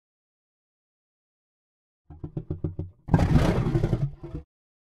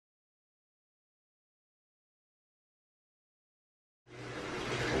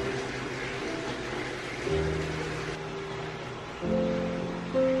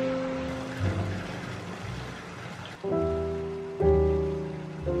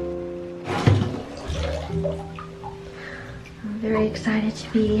excited to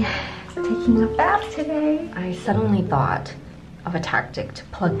be taking a bath today. I suddenly thought of a tactic to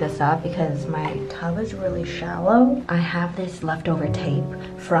plug this up because my tub is really shallow. I have this leftover tape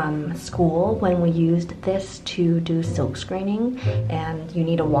from school when we used this to do silk screening, and you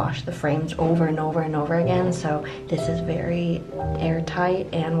need to wash the frames over and over and over again, so this is very airtight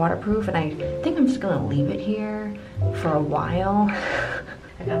and waterproof, and I think I'm just gonna leave it here for a while.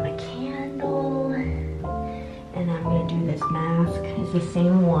 I got my candle, and I'm gonna do this mask. It's the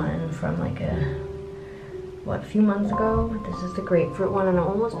same one from like a few months ago. This is the grapefruit one, and I'm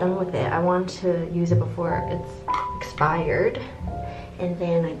almost done with it. I want to use it before it's expired. And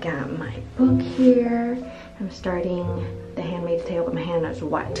then I got my book here. I'm starting The Handmaid's Tale, but my hand is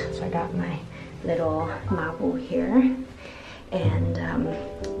wet, so I got my little marble here. And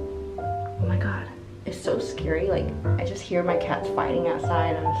oh my god, it's so scary. Like, I just hear my cats fighting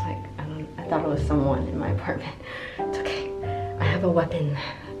outside. I'm just like, I thought it was someone in my apartment. It's okay, I have a weapon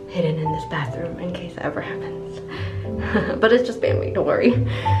hidden in this bathroom in case that ever happens. But it's just Bambi, don't worry.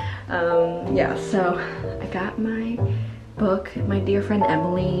 Yeah, so I got my book. My dear friend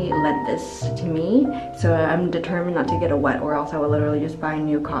Emily lent this to me, so I'm determined not to get it wet, or else I will literally just buy a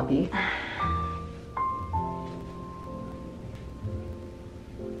new copy.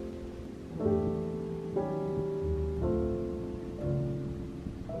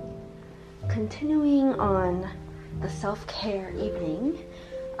 Continuing on the self-care evening,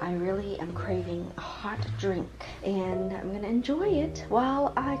 I really am craving a hot drink, and I'm gonna enjoy it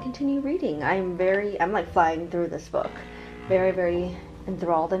while I continue reading. I'm like flying through this book. Very, very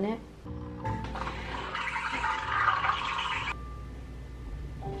enthralled in it.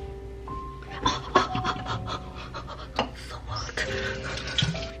 So hot.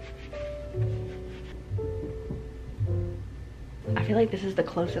 I feel like this is the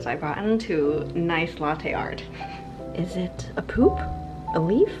closest I've gotten to nice latte art. Is it a poop? A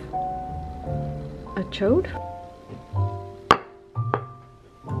leaf? A chode?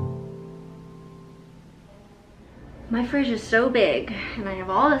 My fridge is so big and I have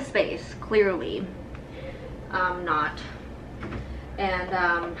all the space, clearly. Not.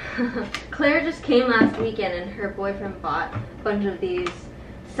 And Claire just came last weekend and her boyfriend bought a bunch of these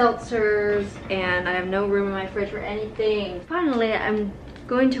seltzers, and I have no room in my fridge for anything. Finally, I'm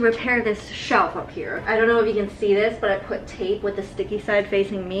going to repair this shelf up here. I don't know if you can see this, but I put tape with the sticky side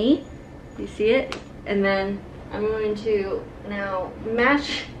facing me. You see it? And then I'm going to now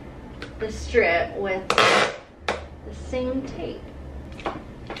match the strip with the same tape.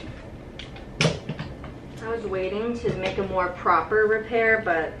 I was waiting to make a more proper repair,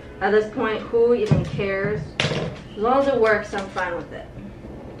 but at this point, who even cares? As long as it works, I'm fine with it.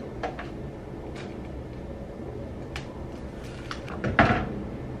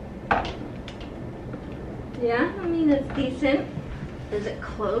 Yeah, I mean, it's decent. Does it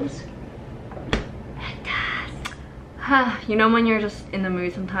close? It does. You know when you're just in the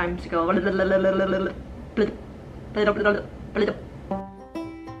mood sometimes to go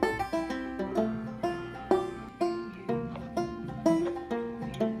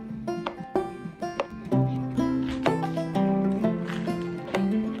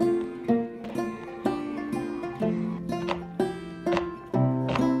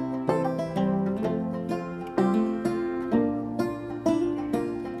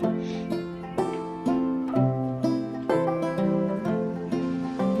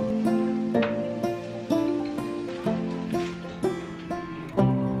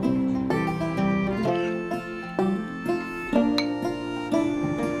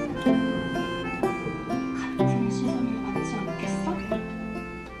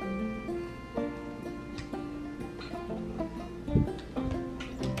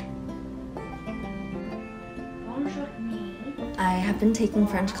I have been taking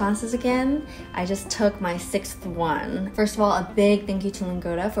French classes again. I just took my 6th one. First of all, a big thank you to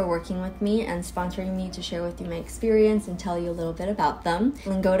Lingoda for working with me and sponsoring me to share with you my experience and tell you a little bit about them.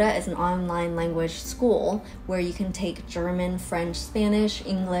 Lingoda is an online language school where you can take German, French, Spanish,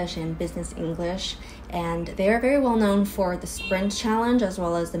 English, and business English. And they are very well known for the sprint challenge as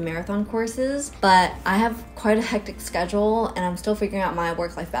well as the marathon courses. But I have quite a hectic schedule and I'm still figuring out my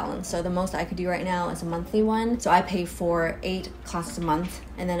work-life balance. So the most I could do right now is a monthly one. So I pay for 8 classes a month,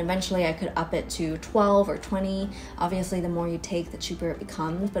 and then eventually I could up it to 12 or 20. Obviously, the more you take, the cheaper it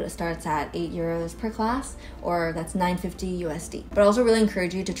becomes, but it starts at 8 euros per class, or that's 9.50 USD. But I also really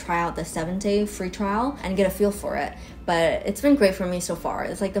encourage you to try out the 7-day free trial and get a feel for it. But it's been great for me so far.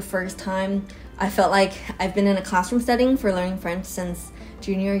 It's like the first time I felt like I've been in a classroom setting for learning French since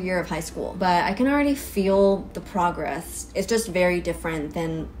junior year of high school. But I can already feel the progress. It's just very different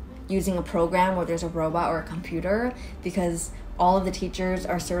than using a program where there's a robot or a computer, because All of the teachers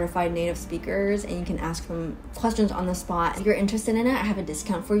are certified native speakers and you can ask them questions on the spot. If you're interested in it, I have a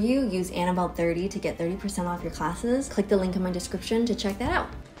discount for you. Use Annabelle30 to get 30% off your classes. Click the link in my description to check that out.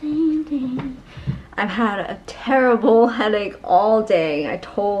 Ding, ding. I've had a terrible headache all day. I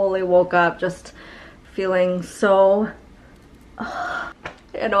totally woke up just feeling so... I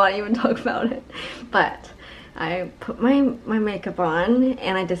don't want to even talk about it. But I put my makeup on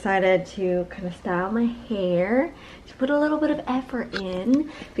and I decided to kind of style my hair. To put a little bit of effort in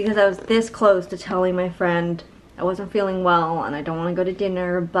because I was this close to telling my friend I wasn't feeling well and I don't want to go to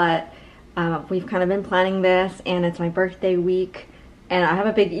dinner, but we've kind of been planning this and it's my birthday week and I have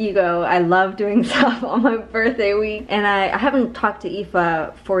a big ego. I love doing stuff on my birthday week and I haven't talked to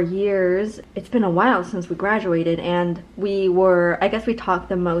Aoife for years. It's been a while since we graduated and I guess we talked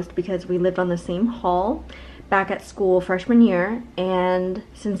the most because we lived on the same hall back at school freshman year, and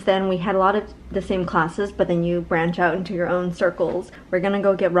since then we had a lot of the same classes, but then you branch out into your own circles. We're gonna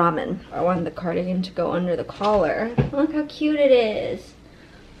go get ramen. I want the cardigan to go under the collar. Look how cute it is.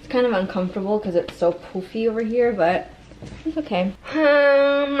 It's kind of uncomfortable because it's so poofy over here, but it's okay.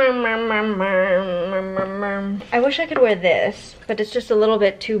 I wish I could wear this, but it's just a little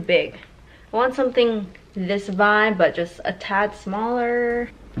bit too big. I want something this vibe, but just a tad smaller,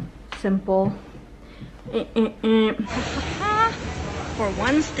 simple. For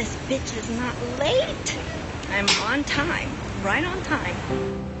once this bitch is not late. I'm on time, right on time.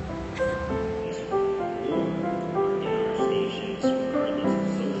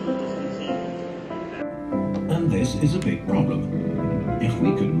 And this is a big problem. If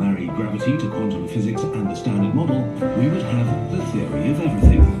we could marry gravity to quantum physics and the standard model, we would have the theory of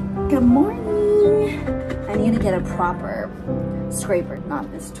everything. Good morning. I need to get a proper scraper, not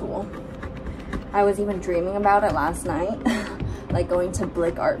this tool. I was even dreaming about it last night, like going to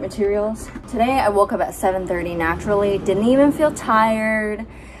Blick Art Materials. Today I woke up at 7:30 naturally, didn't even feel tired.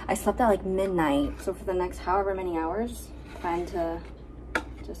 I slept at like midnight, so for the next however many hours, plan to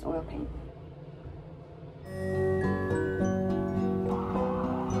just oil paint.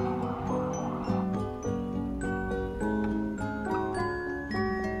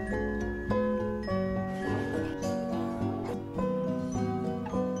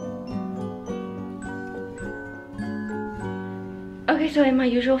 Okay, so in my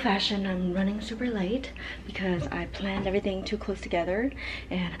usual fashion, I'm running super late because I planned everything too close together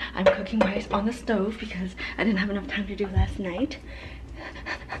and I'm cooking rice on the stove because I didn't have enough time to do last night.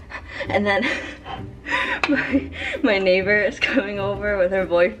 And then my neighbor is coming over with her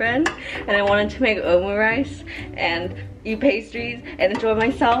boyfriend and I wanted to make omurice and eat pastries and enjoy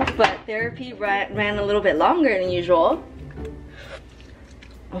myself, but therapy ran a little bit longer than usual.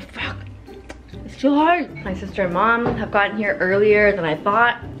 Oh fuck. It's too hard. My sister and mom have gotten here earlier than I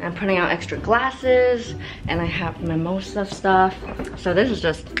thought. I'm putting out extra glasses and I have mimosa stuff. So this is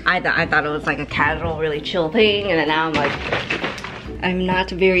just, I thought it was like a casual, really chill thing, and then now I'm like, I'm not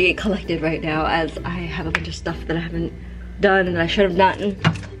very collected right now as I have a bunch of stuff that I haven't done and that I should have done.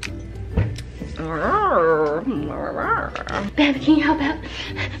 Babe, can you help out?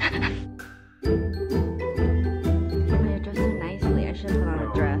 I dressed so nicely. I should have put on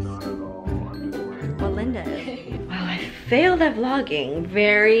a dress. Well, I failed at vlogging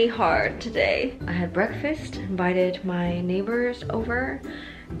very hard today. I had breakfast, invited my neighbors over,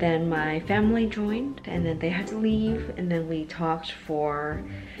 then my family joined, and then they had to leave, and then we talked for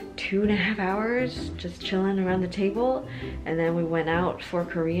 2.5 hours, just chilling around the table, and then we went out for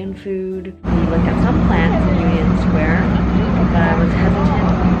Korean food. We looked at some plants in Union Square, but I was hesitant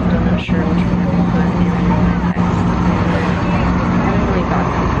because I'm not sure which one to put in. I haven't really got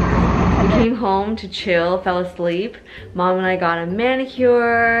them. We came home to chill, fell asleep. Mom and I got a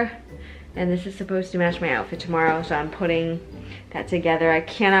manicure, and this is supposed to match my outfit tomorrow, so I'm putting that together. I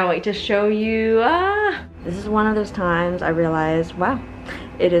cannot wait to show you. This is one of those times I realized, wow,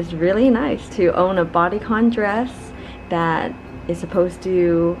 it is really nice to own a bodycon dress that is supposed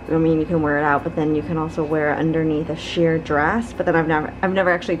to, I mean, you can wear it out, but then you can also wear it underneath a sheer dress. But then I've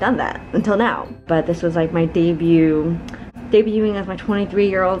never actually done that until now. But this was like my debuting as my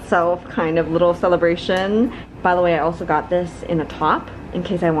 23-year-old self kind of little celebration. By the way, I also got this in a top in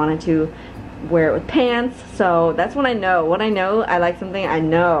case I wanted to wear it with pants. So that's when I know. When I know I like something, I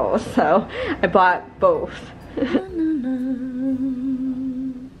know. So I bought both.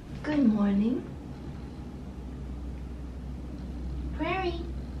 Good morning. Prairie.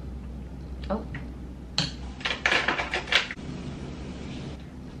 Oh.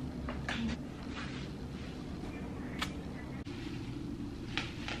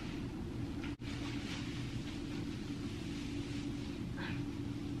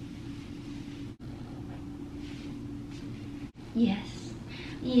 Yes,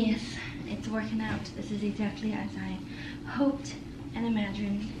 it's working out. This is exactly as I hoped and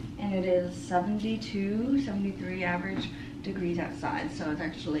imagined. And it is 72, 73 average degrees outside, so it's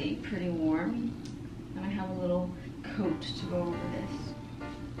actually pretty warm. And I have a little coat to go over this.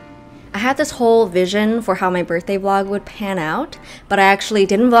 I had this whole vision for how my birthday vlog would pan out, but I actually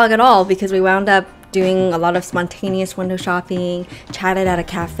didn't vlog at all because we wound up doing a lot of spontaneous window shopping, chatted at a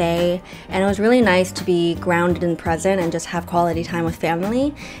cafe, and it was really nice to be grounded and present and just have quality time with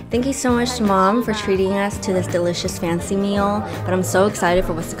family. Thank you so much to Mom for treating us to this delicious fancy meal, but I'm so excited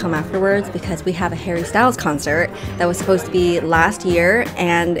for what's to come afterwards because we have a Harry Styles concert that was supposed to be last year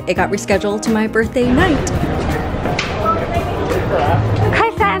and it got rescheduled to my birthday night.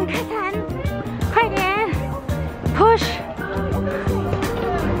 Push!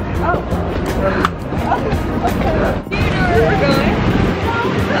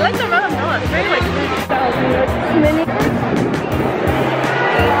 I like the round one. It's very like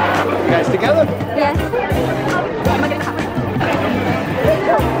You guys together? Yes.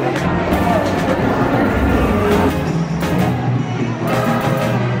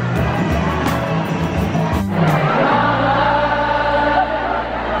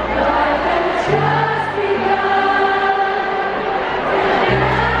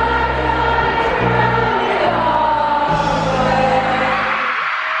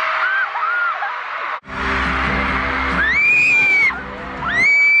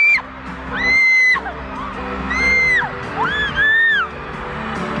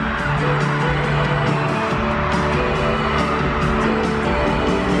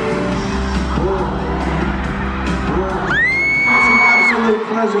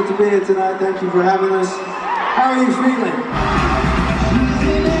 Pleasure to be here tonight. Thank you for having us. How are you feeling?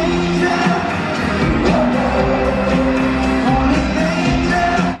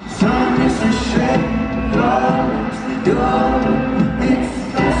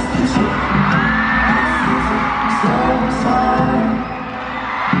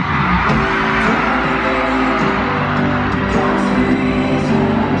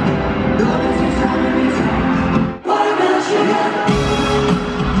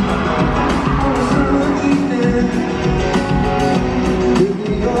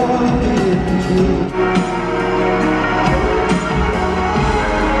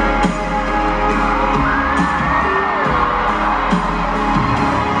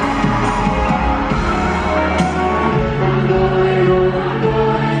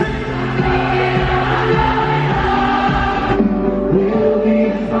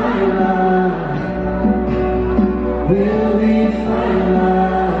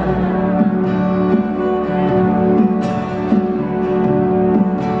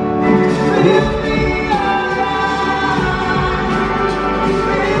 Yeah.